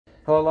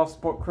Hello, Love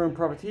Sport Crew and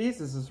Privateers.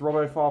 This is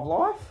Robbo 5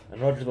 Life. And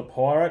Roger the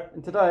Pirate.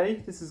 And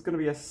today, this is going to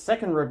be a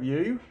second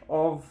review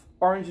of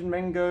Orange and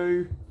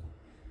Mango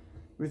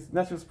with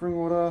natural spring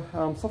water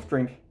soft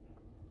drink.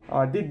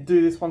 I did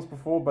do this once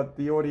before, but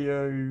the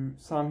audio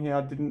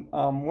somehow didn't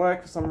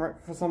work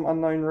for some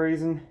unknown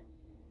reason.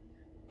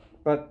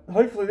 But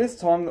hopefully this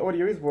time the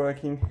audio is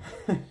working.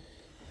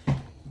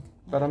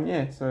 But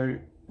yeah, so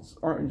it's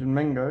Orange and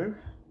Mango.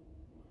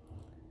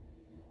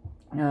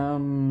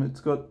 It's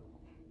got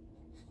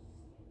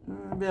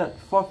about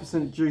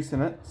 5% juice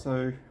in it,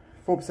 so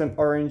 4%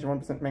 orange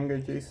and 1% mango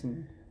juice.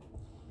 And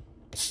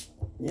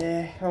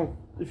yeah,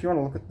 if you want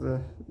to look at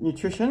the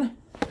nutrition,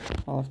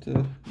 I'll have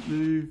to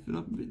move it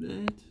up a bit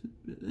there,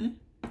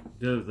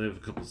 Yeah, they have a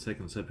couple of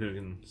seconds so people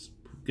can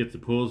get to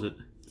pause it.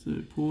 So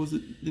pause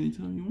it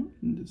anytime you want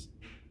and just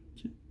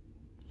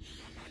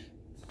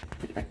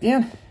put it back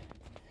down.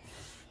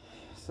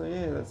 So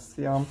yeah, that's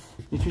the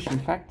nutrition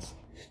facts.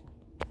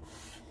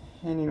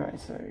 Anyway,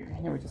 so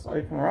here we just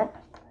open her up.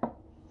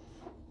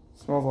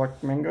 Smells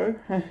like mango.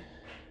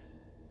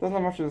 Doesn't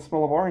have much of the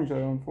smell of orange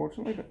though,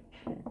 unfortunately. But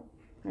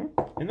yeah.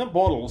 In the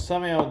bottle,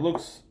 somehow it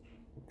looks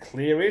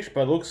clearish,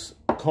 but it looks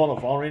kind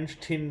of orange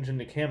tinge in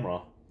the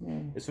camera.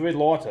 Yeah. It's a bit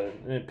lighter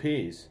than it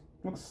appears.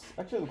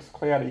 Actually looks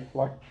cloudy,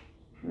 like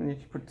when you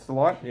put it to the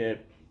light. Yeah,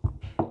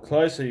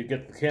 closer you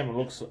get the camera, it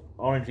looks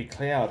orangey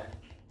cloud.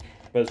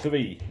 But it's going to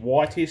be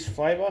whitish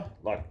flavour,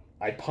 like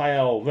a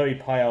pale, very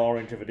pale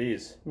orange if it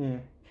is. Yeah.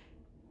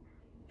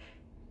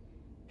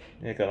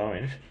 Yeah, got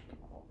orange.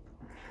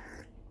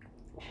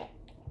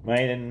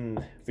 Made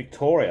in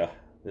Victoria,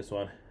 this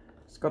one.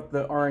 It's got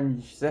the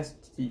orange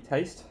zesty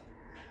taste.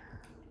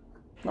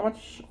 Not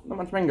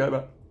much mango,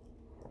 but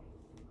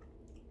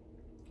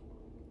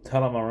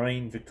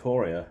Tullamarine,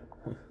 Victoria.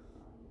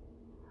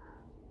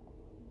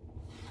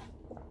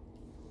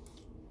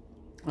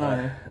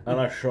 I'm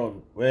not sure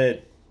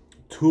where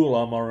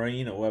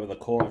Tullamarine or whatever they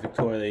call it,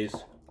 Victoria is.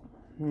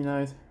 Who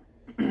knows?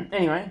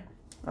 Anyway,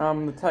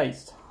 the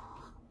taste.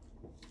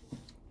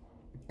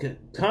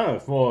 Kind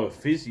of more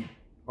fizzy,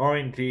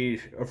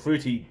 orangey, or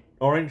fruity,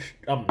 orange,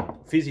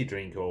 fizzy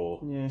drink or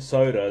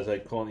soda as they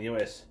call it in the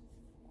US.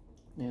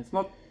 Yeah, it's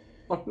not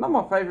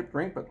my favourite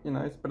drink, but you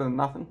know, it's better than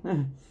nothing.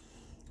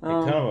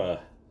 Kind of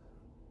a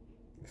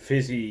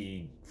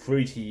fizzy,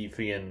 fruity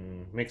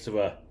thing mix of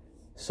a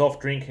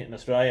soft drink in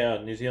Australia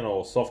and New Zealand,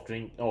 or soft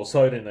drink or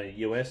soda in the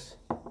US.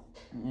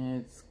 Yeah,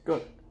 it's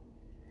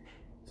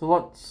a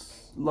lot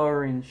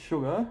lower in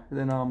sugar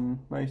than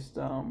most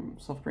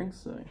soft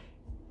drinks, so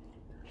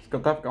it's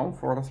got that going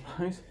for it, I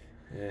suppose.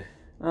 Yeah.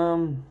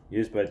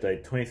 Use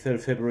date 23rd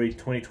of February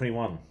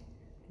 2021.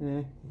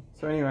 Yeah.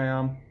 So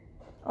anyway,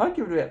 I'd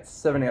give it about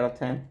 7 out of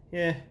 10.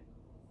 Yeah.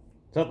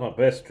 It's not my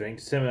best drink.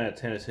 7 out of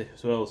 10 as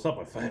well. It's not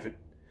my favourite.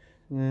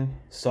 Yeah.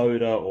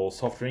 Soda or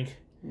soft drink.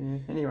 Yeah.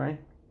 Anyway,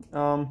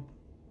 so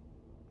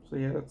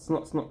yeah, it's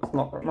not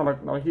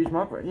a huge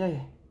mark, but yeah.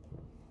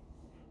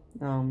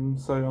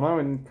 So I know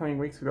in coming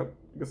weeks we've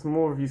got some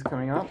more reviews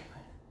coming up.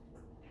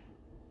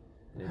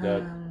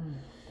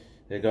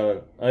 You got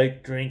an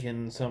oat drink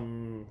and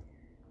some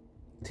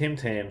Tim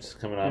Tams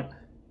coming up.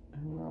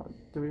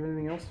 Do we have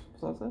anything else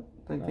besides that?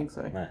 Don't think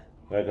so. No.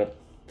 We've got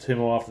 2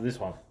 more after this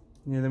one.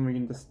 Yeah, then we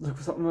can just look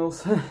for something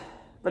else.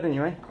 But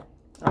anyway,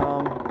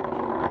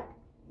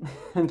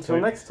 until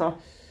next time,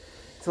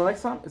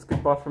 it's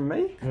goodbye from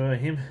me.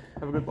 Him.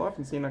 Have a good life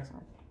and see you next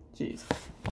time. Cheers.